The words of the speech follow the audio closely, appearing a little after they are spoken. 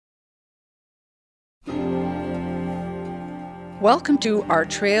Welcome to Our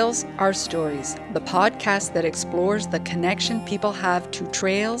Trails, Our Stories, the podcast that explores the connection people have to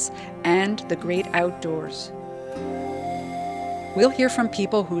trails and the great outdoors. We'll hear from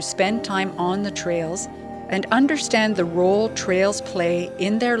people who spend time on the trails and understand the role trails play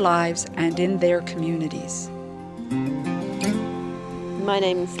in their lives and in their communities. My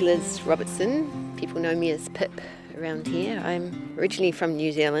name's Liz Robertson. People know me as Pip around here. I'm originally from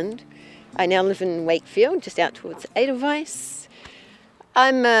New Zealand. I now live in Wakefield, just out towards Edelweiss.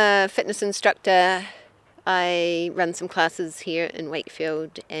 I'm a fitness instructor. I run some classes here in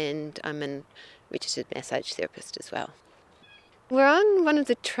Wakefield, and I'm a registered massage therapist as well. We're on one of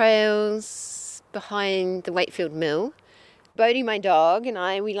the trails behind the Wakefield Mill. Bodie, my dog,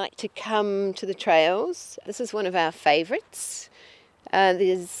 and we like to come to the trails. This is one of our favourites.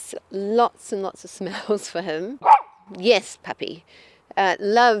 There's lots and lots of smells for him. Yes, puppy.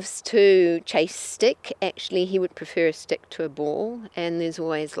 Loves to chase stick. Actually, he would prefer a stick to a ball, and there's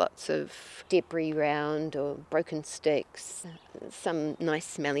always lots of debris around or broken sticks. Some nice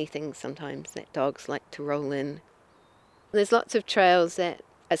smelly things sometimes that dogs like to roll in. There's lots of trails that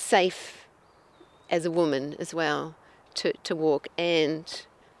are safe as a woman as well to walk, and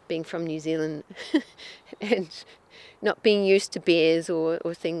being from New Zealand and not being used to bears or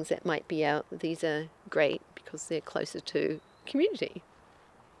things that might be out, these are great because they're closer to community.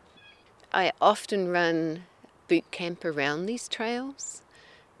 I often run boot camp around these trails.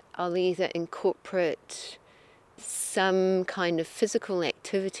 I'll either incorporate some kind of physical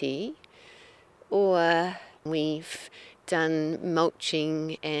activity, or we've done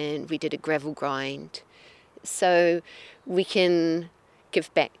mulching and we did a gravel grind. So we can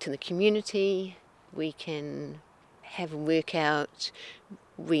give back to the community, we can have a workout,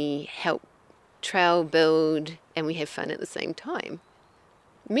 we help trail build, and we have fun at the same time.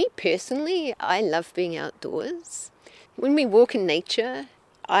 Me personally, I love being outdoors. When we walk in nature,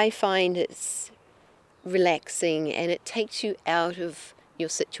 I find it's relaxing and it takes you out of your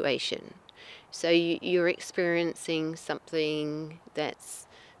situation. So you're experiencing something that's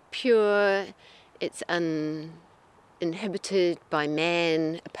pure, it's uninhibited by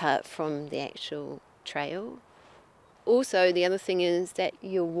man apart from the actual trail. Also, the other thing is that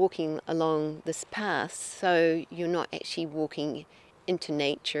you're walking along this path, so you're not actually walking into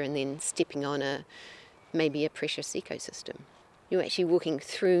nature and then stepping on maybe a precious ecosystem. You're actually walking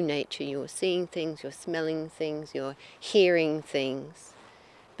through nature, you're seeing things, you're smelling things, you're hearing things,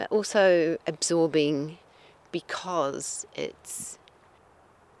 but also absorbing, because it's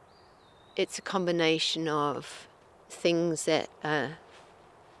a combination of things that are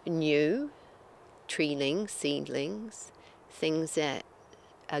new, treelings, seedlings, things that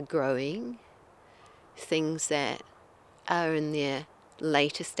are growing, things that are in their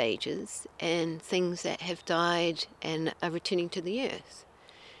later stages, and things that have died and are returning to the earth.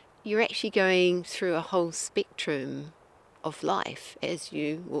 You're actually going through a whole spectrum of life as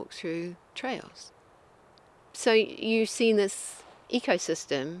you walk through trails. So you see this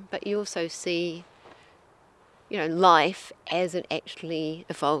ecosystem, but you also see, life as it actually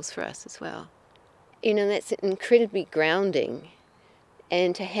evolves for us as well. That's incredibly grounding,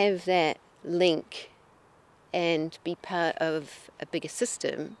 and to have that link and be part of a bigger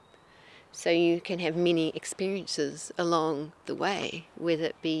system, so you can have many experiences along the way, whether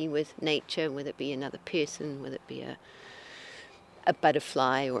it be with nature, whether it be another person, whether it be a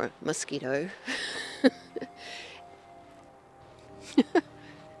butterfly or a mosquito.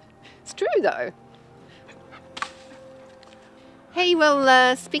 It's true though. Hey,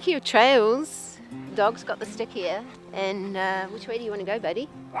 well, speaking of trails, dog's got the stick here, and which way do you want to go, buddy?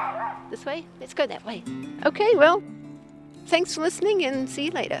 This way? Let's go that way. Okay, well, thanks for listening, and see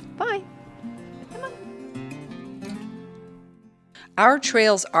you later. Bye. Come on. Our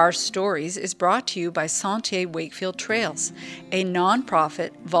Trails, Our Stories is brought to you by Sentier Wakefield Trails, a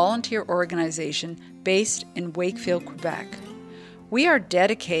non-profit volunteer organization based in Wakefield, Quebec. We are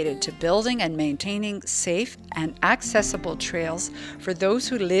dedicated to building and maintaining safe and accessible trails for those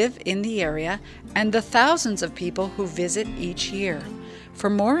who live in the area and the thousands of people who visit each year. For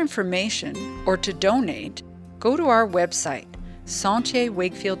more information or to donate, go to our website,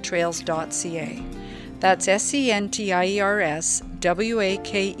 sentierwakefieldtrails.ca. That's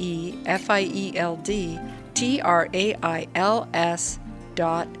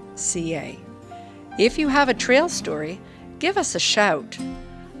SENTIERSWAKEFIELDTRAILS.ca. If you have a trail story, give us a shout.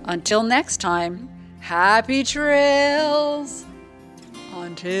 Until next time, happy trails!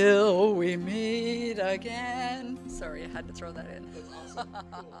 Until we meet again. Sorry, I had to throw that in.